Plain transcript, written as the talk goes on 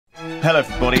Hello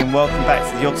everybody and welcome back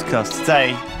to the Yogscast.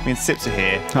 Today, me and Sips are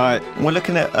here. Hi. And we're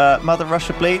looking at Mother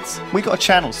Russia Bleeds. We got a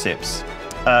channel, Sips,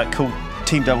 called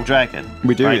Team Double Dragon.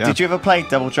 We do, yeah. Did you ever play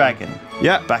Double Dragon?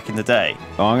 Yeah. Back in the day?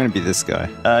 Oh, I'm going to be this guy.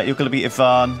 You're going to be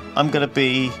Ivan. I'm going to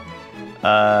be...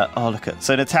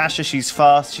 So Natasha, she's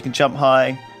fast. She can jump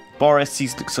high. Boris, he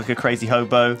looks like a crazy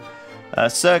hobo.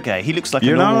 Sergey, he looks like a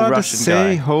normal Russian guy. You're not allowed to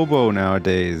say hobo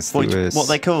nowadays. What are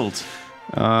they called?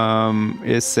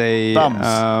 It's a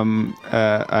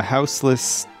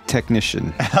houseless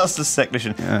technician. A houseless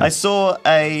technician. Yeah. I saw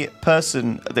a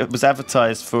person that was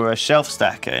advertised for a shelf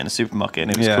stacker in a supermarket,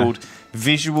 and it was called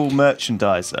visual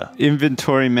merchandiser.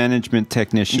 Inventory management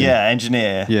technician. Yeah,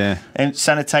 engineer. Yeah. And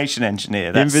sanitation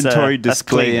engineer. That's, inventory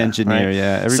display cleaner, engineer. Right?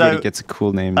 Yeah, everybody gets a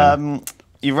cool name now.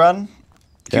 You run.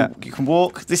 Yeah. You can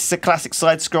walk. This is a classic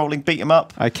side-scrolling beat 'em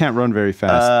up. I can't run very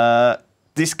fast.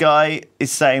 This guy is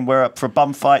saying we're up for a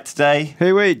bum fight today.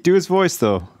 Hey, wait, do his voice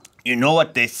though. You know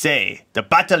what they say. The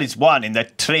battle is won in the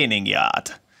training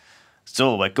yard.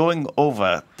 So we're going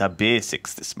over the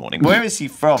basics this morning. Where is he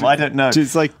from? I don't know.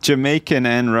 He's like Jamaican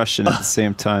and Russian at the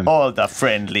same time. All the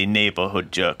friendly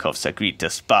neighborhood jerk-offs agreed to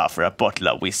spar for a bottle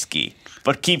of whiskey.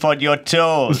 But keep on your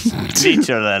toes,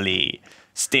 literally.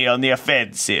 Stay on the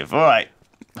offensive. All right.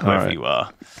 Whoever you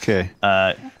are. Okay.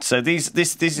 So these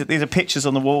are pictures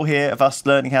on the wall here of us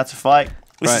learning how to fight.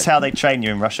 This is how they train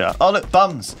you in Russia. Oh, look,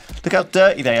 bums. Look how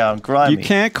dirty they are and grimy. You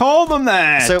can't call them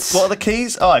that. So what are the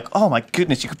keys? Oh my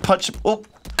goodness, you could punch them. Oh,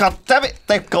 God damn it.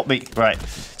 They've got me. Right.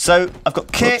 So I've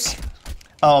got kick. Oops.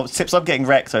 Oh, Sips, I'm getting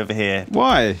wrecked over here.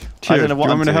 Why? I don't know what do you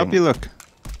want I'm me to help doing. you? Look.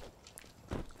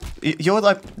 You're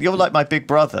like my big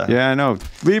brother. Yeah, I know.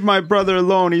 Leave my brother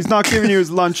alone. He's not giving you his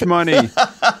lunch money.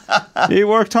 He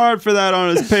worked hard for that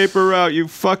on his paper route, you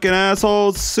fucking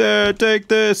assholes. Take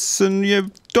this, and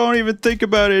you don't even think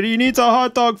about it. He needs a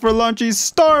hot dog for lunch. He's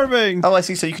starving. Oh, I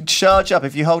see. So you can charge up.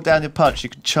 If you hold down your punch, you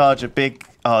can charge a big...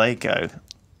 Oh, there you go.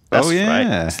 That's yeah. Right.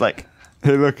 It's like...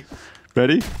 Hey, look.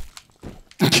 Ready?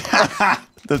 the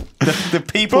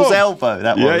people's Boom. elbow,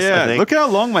 that was. Yeah. I think. Look how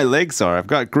long my legs are. I've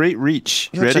got great reach.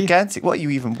 You're Ready? gigantic. What are you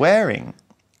even wearing?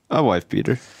 A wife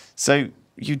beater. So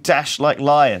you dash like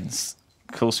lions.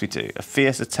 Of course we do. A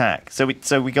fierce attack. So we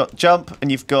got jump and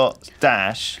you've got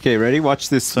dash. Okay, ready? Watch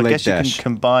this So I leg guess dash. you can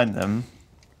combine them.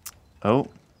 Oh.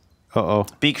 Uh-oh.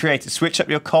 Be creative. Switch up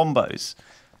your combos.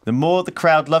 The more the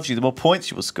crowd loves you, the more points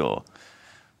you will score.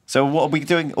 So what are we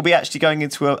doing? Are we actually going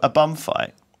into a bum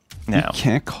fight now? You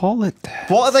can't call it that.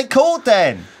 What are they called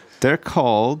then? They're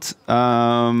called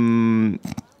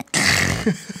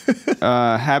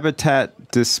habitat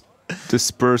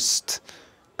dispersed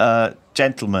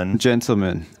Gentlemen.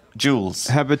 Jules.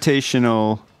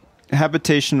 Habitationally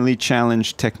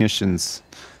challenged technicians.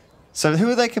 So who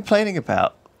are they complaining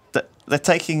about? That they're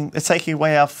taking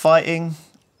away our fighting?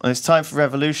 Well, it's time for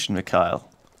revolution, Mikhail.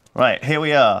 Right, here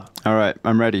we are. All right,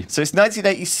 I'm ready. So it's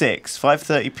 1986,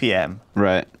 5:30 p.m.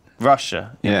 Right.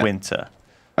 Russia in winter.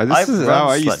 This is how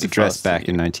I used slightly to dress faster back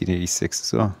than in 1986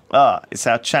 as well. It's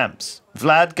our champs.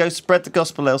 Vlad, go spread the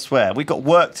gospel elsewhere. We've got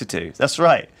work to do. That's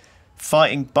right.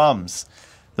 Fighting bums.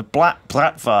 The Black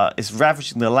Bratva is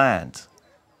ravaging the land.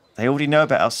 They already know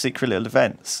about our secret little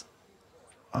events.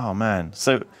 Oh, man.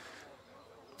 So,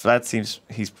 Vlad seems...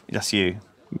 That's you.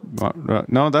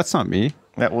 No, that's not me.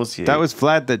 That was you. That was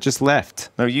Vlad that just left.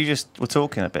 No, you just were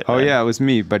talking a bit. Oh, then. yeah, it was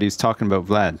me, but he was talking about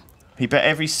Vlad. He bet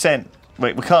every cent...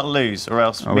 Wait, we can't lose, or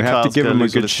else we have to give him a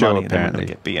good show, money, apparently. And then we're gonna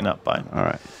get beaten up by him. All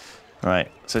right.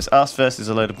 Right. So it's us versus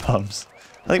a load of bums.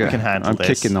 I think we can handle this.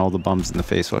 I'm kicking all the bums in the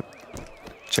face. What?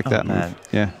 Check that move.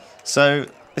 Yeah. So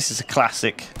this is a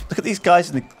classic. Look at these guys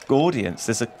in the audience.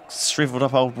 There's a shriveled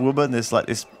up old woman. There's like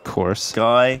this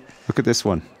guy. Look at this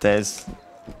one. There's...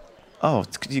 Oh,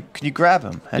 can you grab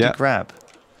him? How do you grab?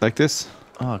 Like this?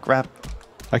 Oh, grab.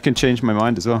 I can change my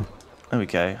mind as well. There we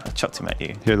go. I chucked him at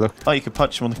you. Here, look. Oh, you can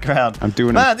punch him on the ground. I'm doing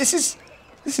it. Man, this is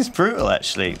brutal,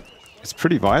 actually. It's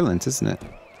pretty violent, isn't it?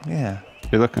 Yeah.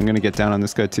 Here, look. I'm going to get down on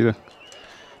this guy, too.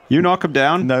 You knock him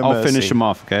down. No I'll mercy. finish him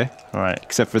off, okay? All right.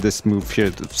 Except for this move here,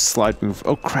 the slide move.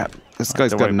 Oh, crap. This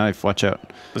guy's got a knife. Watch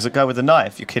out. There's a guy with a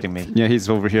knife. You're kidding me. Yeah, he's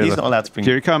over here. He's not allowed to bring...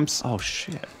 Here he comes. Oh,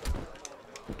 shit.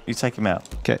 You take him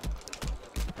out. Okay.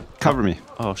 Cover me.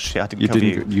 Oh, shit. I didn't cover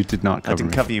you. You did not cover me. I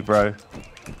didn't cover you, bro.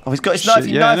 Oh, he's got his knife.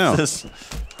 He yeah, knifed us.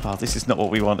 Oh, this is not what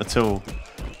we want at all.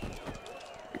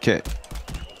 Okay.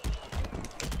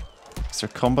 Is there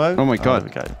a combo? Oh my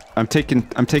god. There we go. I'm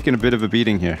taking a bit of a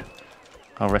beating here.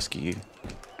 I'll rescue you.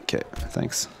 Okay,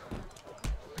 thanks.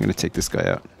 I'm gonna take this guy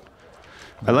out.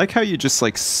 I like how you just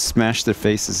like smash their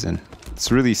faces in.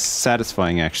 It's really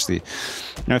satisfying, actually.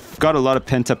 And I've got a lot of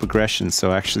pent-up aggression,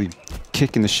 so actually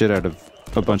kicking the shit out of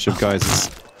a bunch of guys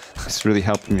is It's really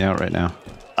helping me out right now.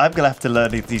 I'm gonna have to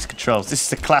learn these controls. This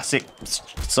is a classic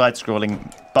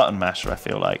side-scrolling button masher, I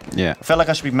feel like. Yeah. I feel like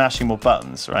I should be mashing more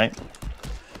buttons, right?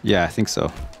 Yeah, I think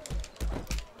so.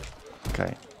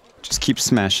 Okay. Just keep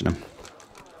smashing them.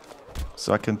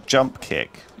 So I can jump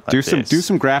kick. Like Do this.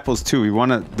 some grapples too. We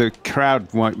want the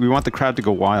crowd to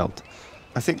go wild.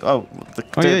 I think. You can the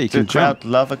crowd jump.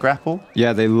 love a grapple.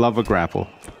 Yeah, they love a grapple.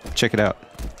 Check it out.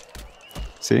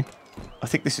 See? I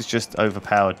think this is just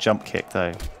overpowered jump kick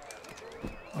though,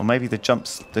 or maybe the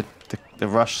jumps, the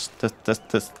rush,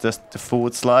 the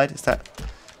forward slide. Is that?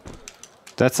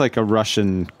 That's like a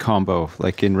Russian combo,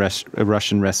 like in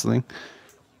Russian wrestling.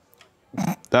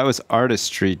 That was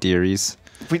artistry, dearies.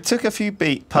 We took a few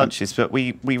beat punches, but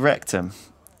we wrecked them.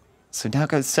 So now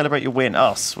go celebrate your win.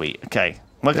 Oh, sweet. Okay.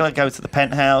 We're going to go to the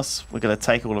penthouse. We're going to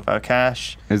take all of our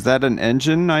cash. Is that an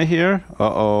engine I hear?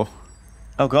 Uh-oh.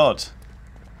 Oh, God.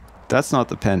 That's not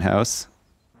the penthouse.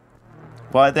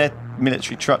 Why are there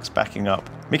military trucks backing up?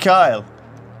 Mikhail,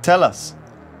 tell us.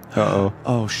 Uh-oh.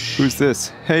 Oh, shit. Who's this?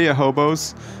 Hey, ya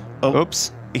hobos. Oh,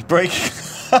 Oops. He's breaking.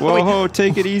 Whoa,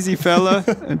 take it easy, fella.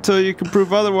 Until you can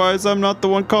prove otherwise, I'm not the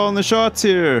one calling the shots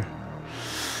here.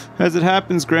 As it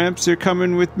happens, Gramps, you're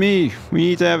coming with me. We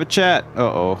need to have a chat.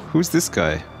 Uh-oh. Who's this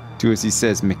guy? Do as he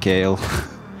says, Mikhail.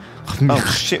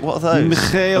 Oh, shit, what are those?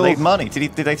 Mikhail. Are they money?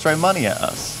 Did they throw money at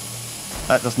us?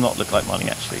 That does not look like money,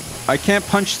 actually. I can't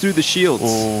punch through the shields.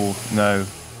 Oh, no.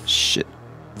 Shit.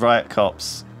 Riot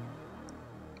cops.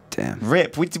 Damn.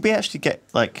 Rip. Did we actually get,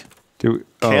 like,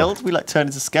 killed? We, like, turned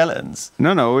into skeletons.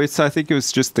 No, I think it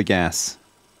was just the gas.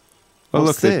 Oh, What's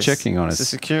look, they're this? checking on It's a us.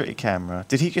 security camera.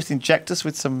 Did he just inject us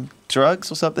with some drugs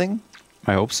or something?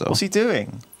 I hope so. What's he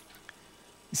doing?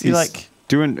 Is he like...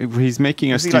 He's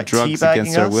making us he, do like, drugs teabagging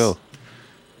against our us? will.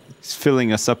 He's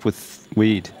filling us up with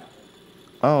weed.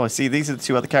 Oh, I see. These are the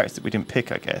two other characters that we didn't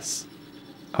pick, I guess.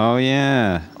 Oh,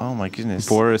 yeah. Oh, my goodness.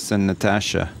 Boris and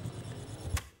Natasha.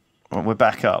 Well, we're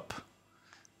back up.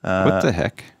 What the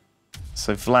heck?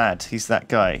 So Vlad, he's that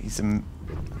guy. He's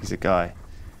a guy.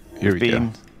 Here we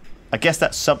go. I guess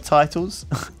that's subtitles.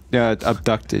 Yeah,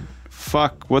 abducted.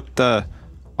 Fuck, what the...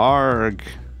 Arg.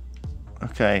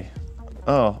 Okay.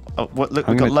 Oh, what? Look,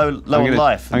 I'm we've got gonna- low on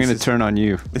life. I'm This gonna is- turn on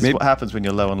you. This is what happens when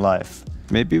you're low on life.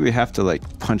 Maybe we have to, like,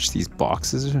 punch these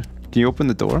boxes. Can you open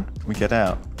the door? Can we get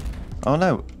out? Oh,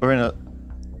 no. We're in a...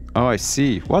 Oh, I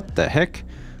see. What the heck?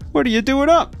 What are you doing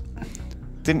up?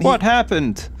 What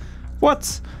happened? Where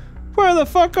the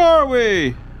fuck are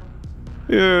we?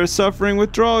 You're suffering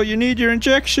withdrawal. You need your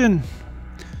injection.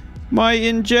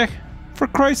 For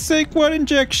Christ's sake, what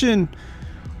injection?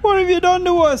 What have you done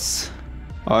to us?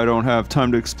 I don't have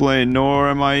time to explain, nor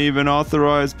am I even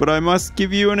authorized, but I must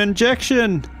give you an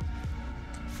injection.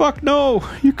 Fuck no.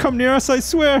 You come near us, I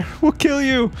swear. We'll kill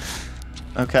you.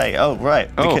 Okay. Oh, right.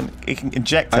 We can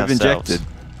inject I've ourselves. injected.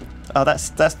 Oh,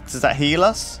 does that heal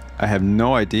us? I have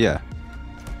no idea.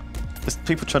 There's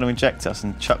people trying to inject us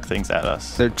and chuck things at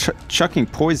us. They're chucking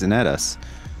poison at us.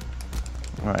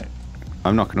 Right.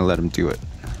 I'm not going to let them do it.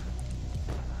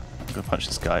 I'm going to punch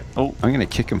this guy. Oh, I'm going to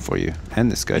kick him for you.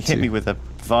 And this guy he too. hit me with a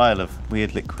vial of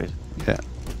weird liquid. Yeah.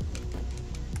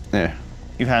 There.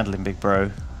 You handle him, big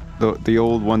bro. The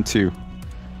old one too.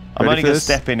 I'm Ready only for going to this?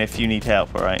 step in if you need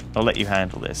help, alright? I'll let you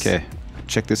handle this. Okay.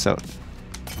 Check this out.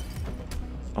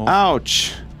 Oh,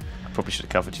 Ouch. I probably should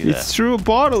have covered you He there. threw a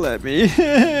bottle at me.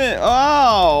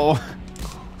 Ow.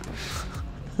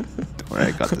 Don't worry,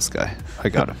 I got this guy. I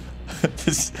got him.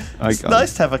 it's I it's got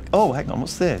nice to have a... Oh, hang on.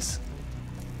 What's this?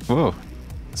 Whoa.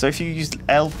 So if you use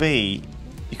LB,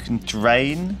 you can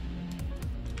drain...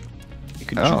 You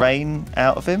can Oh. drain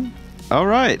out of him? All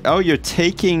right. Oh, you're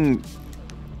taking...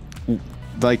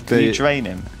 Like Can you drain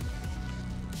him?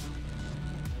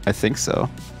 I think so.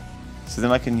 So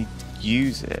then I can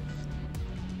use it.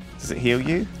 Does it heal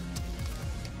you?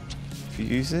 If you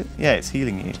use it? Yeah, it's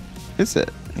healing you. Is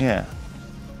it? Yeah.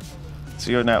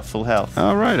 So you're now at full health.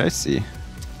 All right, I see.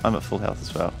 I'm at full health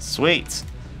as well. Sweet!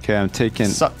 Okay, I'm taking...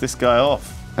 Suck this guy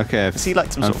off. Okay. Is he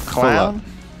like some I'm sort of full up. clown?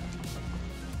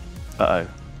 Uh-oh.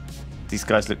 These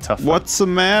guys look tough. What's the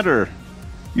matter?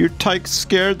 You tykes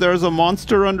scared there's a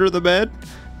monster under the bed?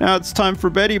 Now it's time for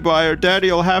Betty Bye or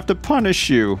Daddy'll have to punish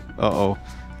you. Uh-oh.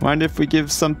 Mind if we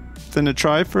give something a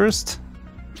try first?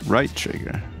 Right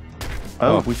trigger.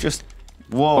 Oh, we've just...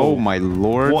 Whoa. Oh my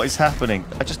lord. What is happening?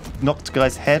 I just knocked the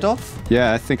guy's head off?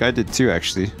 Yeah, I think I did too,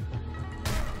 actually.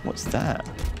 What's that?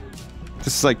 This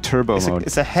is like turbo mode.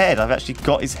 It's a head. I've actually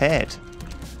got his head.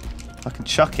 I can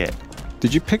chuck it.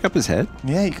 Did you pick up his head?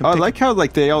 Yeah, you can Oh, I pick like how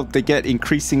like they get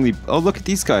increasingly... Oh, look at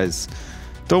these guys.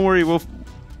 Don't worry, we'll...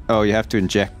 Oh, you have to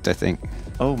inject, I think.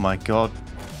 Oh my god.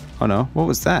 Oh no, what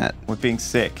was that? We're being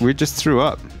sick. We just threw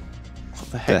up.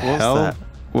 What the heck was that?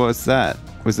 What was that?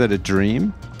 Was that a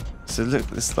dream? So look,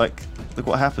 it's like, look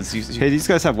what happens. Hey, these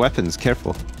guys have weapons.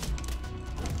 Careful.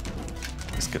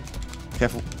 Let's go.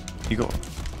 Careful. You got.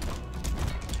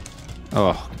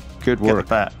 Oh, good Get work. the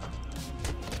bat.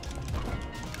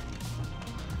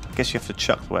 I guess you have to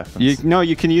chuck weapons. No,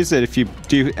 you can use it if you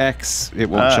do X. It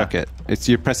won't chuck it.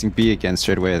 You're pressing B again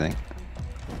straight away, I think.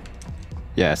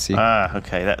 Yeah, see.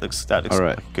 Okay. That looks All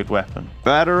right. like a good weapon.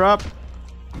 Batter up.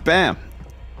 Bam.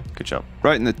 Good job.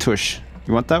 Right in the tush.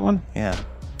 You want that one? Yeah.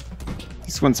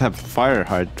 These ones have fire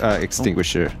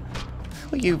extinguisher.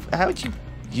 How would you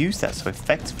use that so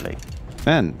effectively?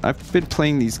 Man, I've been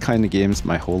playing these kind of games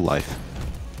my whole life.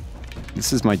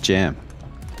 This is my jam.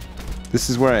 This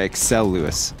is where I excel,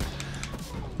 Lewis.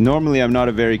 Normally, I'm not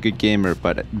a very good gamer,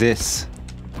 but this...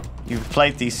 You've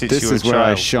played these since you were a This is where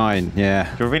I shine,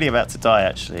 yeah. You're really about to die,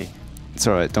 actually. It's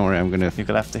alright, don't worry, I'm gonna... You're going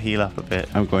to have to heal up a bit.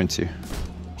 I'm going to.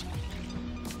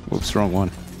 Whoops, wrong one.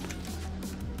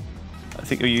 I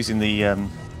think you're using the...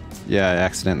 Yeah, I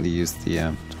accidentally used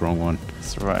the wrong one.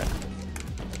 That's right.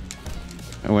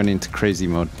 I went into crazy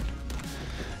mode.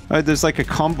 Oh, there's like a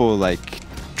combo, like,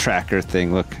 tracker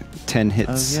thing, look. 10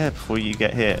 hits. Oh, yeah, before you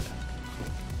get hit.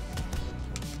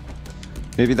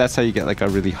 Maybe that's how you get, like, a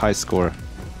really high score.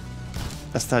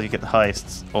 That's how you get the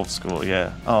highest of score,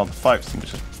 yeah. Oh, the fire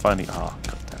extinguisher finally... Oh,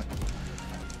 god damn it.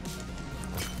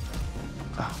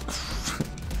 Oh,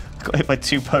 got hit by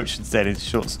 2 potions then in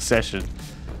short succession.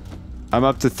 I'm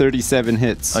up to 37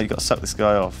 hits. Oh, you got to suck this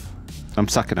guy off. I'm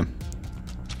sucking him.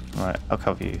 Alright, I'll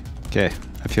cover you. Okay,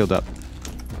 I've healed up.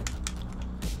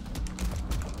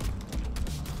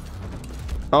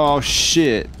 Oh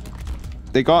shit.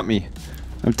 They got me.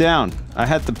 I'm down. I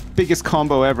had the biggest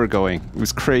combo ever going. It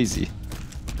was crazy.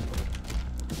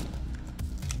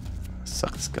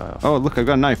 Suck this guy off. Oh, look, I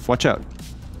got a knife. Watch out.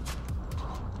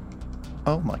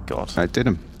 Oh my god. I did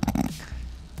him.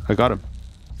 I got him.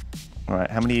 Alright,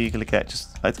 how many are you going to get?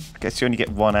 I guess you only get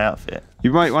 1 out of it.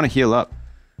 You might want to heal up.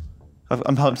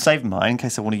 I'm saving mine in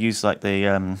case I want to use like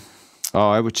the... Oh,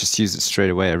 I would just use it straight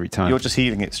away every time. You're just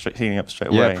healing up straight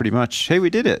away. Yeah, pretty much. Hey, we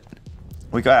did it.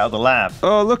 We got out of the lab.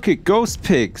 Oh, look at ghost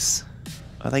pigs.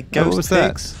 Are they What was ghost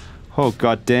pigs? that? Oh,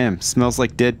 goddamn. Smells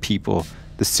like dead people.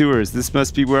 The sewers. This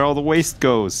must be where all the waste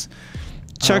goes.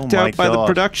 Chucked out by the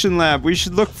production lab. We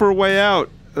should look for a way out.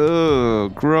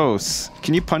 Ugh, gross.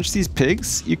 Can you punch these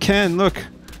pigs? You can, look.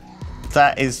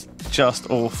 That is just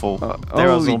awful. There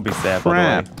are zombies there,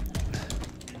 by the way.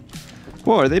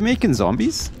 Whoa, are they making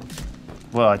zombies?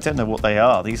 Well, I don't know what they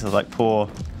are. These are like poor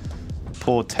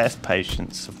test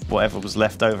patients of whatever was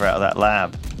left over out of that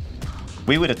lab.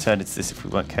 We would have turned into this if we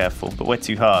weren't careful, but we're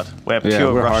too hard. We're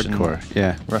pure Russian, hardcore.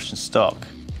 Yeah. Russian stock.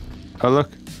 Oh,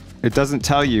 look. It doesn't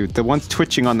tell you. The ones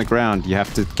twitching on the ground, you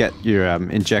have to get your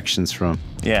injections from.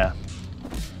 Yeah.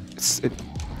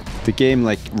 The game,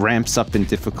 like, ramps up in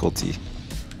difficulty.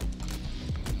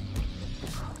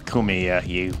 Call me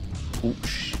you.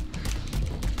 Oosh.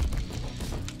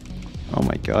 Oh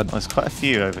my god. There's quite a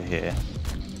few over here.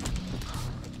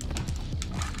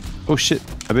 Oh shit,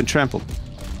 I've been trampled.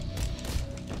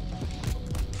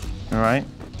 Alright.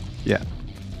 Yeah.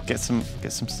 Get some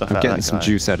stuff I'm out of getting that some guy.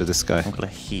 juice out of this guy. I'm gonna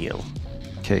heal.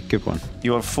 Okay, good one.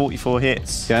 You have 44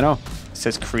 hits. Yeah, I know. It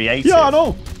says creative. Yeah, I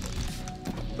know.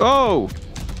 Oh!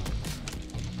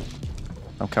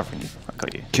 I'm covering you. I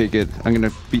got you. Okay, good. I'm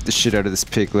gonna beat the shit out of this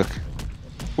pig, look.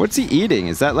 What's he eating?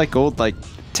 Is that like old, like,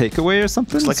 takeaway or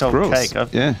something? It's like it's old gross.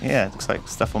 cake. Yeah. Yeah, it looks like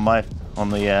stuff on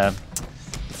the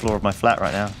floor of my flat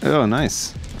right now. Oh,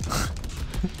 nice.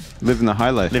 Living the high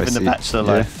life. Living the bachelor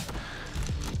life.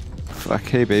 Fuck,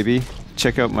 hey baby.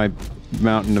 Check out my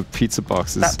mountain of pizza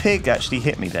boxes. That pig actually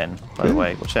hit me then, by the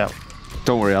way. Watch out.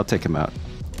 Don't worry, I'll take him out.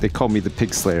 They call me the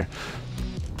PIGSLAYER.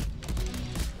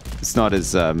 It's not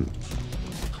as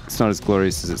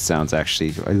glorious as it sounds,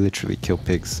 actually. I literally kill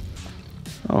pigs.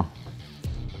 Oh.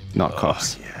 Not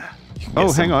cops. Yeah.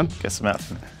 Oh, hang on. Get some out of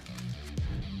them.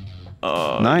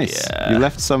 Oh, nice. yeah. You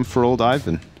left some for old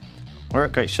Ivan. We're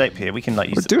in great shape here. We can like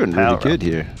use We're doing really good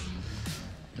here.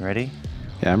 You ready?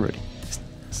 Yeah, I'm ready.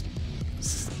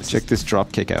 Check this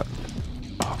drop kick out.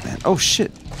 Oh man. Oh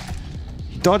shit.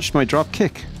 He dodged my drop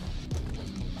kick.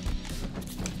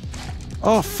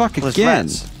 Oh fuck Well, again.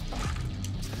 rats.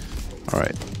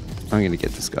 Alright. I'm gonna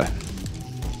get this guy.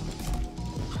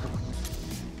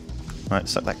 Right,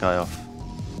 suck that guy off.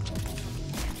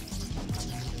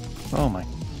 Oh my.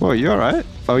 Whoa, you alright?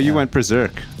 Oh, you Yeah. went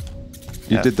berserk.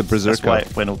 You Yeah, did the berserk. That's why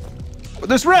it went all... Oh,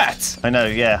 there's rats! I know,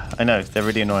 yeah, I know. They're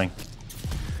really annoying.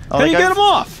 Oh, How do you get them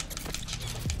off?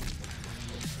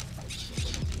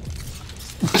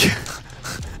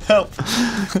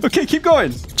 Help. Okay, keep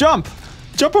going. Jump.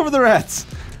 Jump over the rats.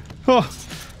 Oh,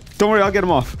 don't worry, I'll get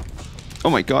him off. Oh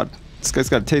my god. This guy's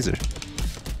got a taser.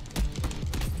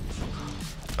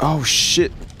 Oh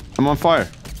shit. I'm on fire.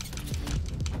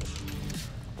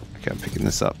 Okay, I'm picking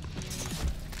this up.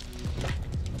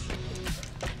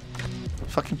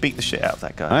 Fucking beat the shit out of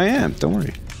that guy. I am, don't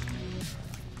worry.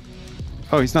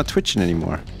 Oh, he's not twitching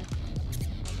anymore.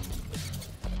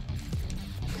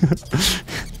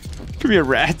 Come here,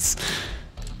 rats.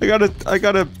 I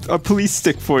got a police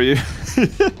stick for you.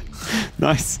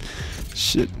 Nice.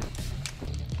 Shit.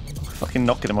 Fucking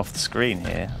knocking him off the screen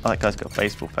here. Oh, that guy's got a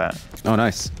baseball bat. Oh,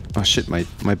 nice. Oh shit, my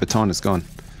baton is gone.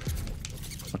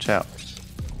 Watch out.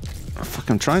 Oh, fuck,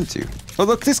 I'm trying to. Oh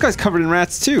look, this guy's covered in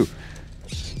rats too.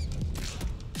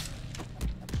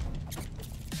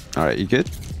 Alright, you good?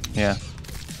 Yeah.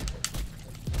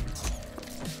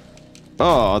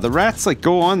 Oh, the rats like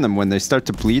go on them when they start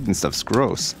to bleed and stuff. It's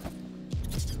gross.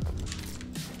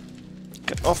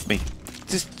 Get off me.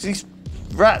 These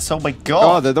rats, oh my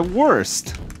god. Oh, they're the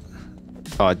worst.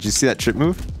 Oh, did you see that trip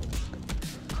move?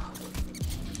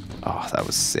 Oh, that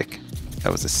was sick.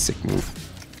 That was a sick move.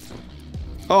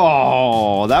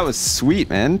 Oh, that was sweet,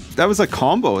 man. That was a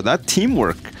combo. That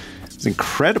teamwork was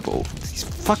incredible. These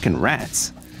fucking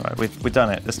rats. Right, we've done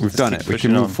it. We've done it. We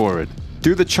can move forward.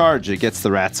 Do the charge. It gets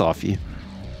the rats off you.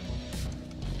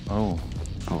 Oh.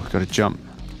 Oh, I gotta jump.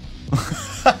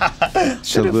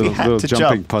 Just a little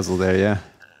jumping puzzle there, yeah.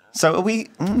 So are we...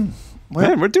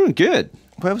 Man, we're doing good.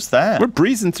 Where was that? We're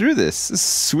breezing through this. This is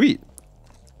sweet.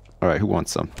 All right, who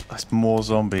wants some? That's more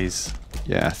zombies.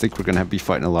 Yeah, I think we're gonna be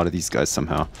fighting a lot of these guys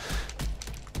somehow.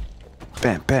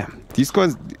 Bam, bam. These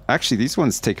guys... Actually, these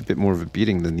ones take a bit more of a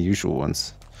beating than the usual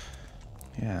ones.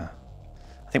 Yeah.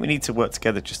 I think we need to work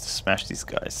together just to smash these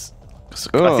guys.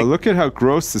 Oh, look at how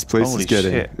gross this place is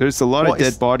getting. Shit. There's a lot of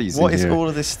dead bodies in here. What is all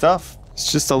of this stuff?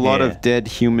 It's just a lot of dead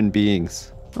human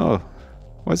beings. Oh,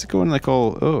 why is it going like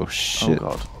all... Oh, shit.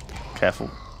 Oh, God.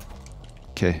 Careful.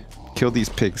 Okay, kill these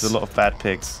pigs. There's a lot of bad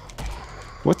pigs.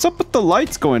 What's up with the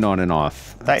lights going on and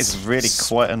off? That is really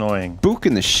quite annoying.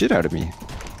 Spooking the shit out of me.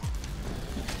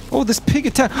 Oh, this pig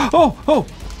attack. Oh, oh.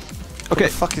 Okay.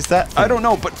 What the fuck is that thing? I don't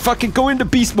know, but fucking go into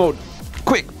beast mode.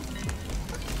 Quick.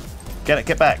 Get it,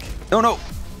 get back. No, no.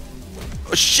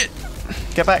 Oh, shit.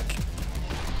 Get back.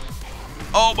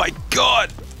 Oh my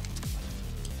god.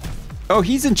 Oh,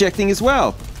 he's injecting as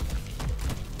well.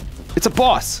 It's a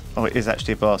boss. Oh, it is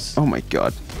actually a boss. Oh my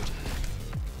god.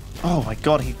 Oh my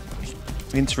god, he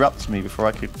interrupted me before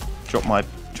I could drop my...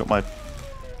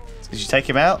 Did you take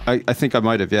him out? I think I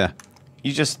might have, yeah.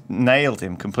 You just nailed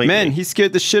him completely. Man, he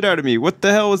scared the shit out of me. What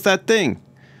the hell was that thing?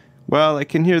 Well, I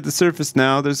can hear the surface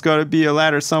now. There's got to be a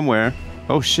ladder somewhere.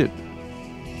 Oh, shit.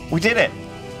 We did it.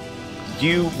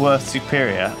 You were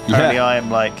superior. Apparently I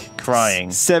am, like,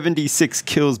 crying. 76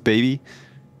 kills, baby.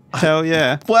 Hell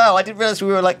yeah. Wow, I didn't realize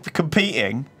we were, like,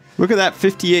 competing. Look at that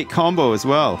 58 combo as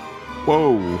well.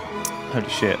 Whoa. Holy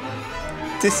shit.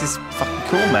 This is fucking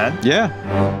cool, man.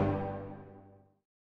 Yeah.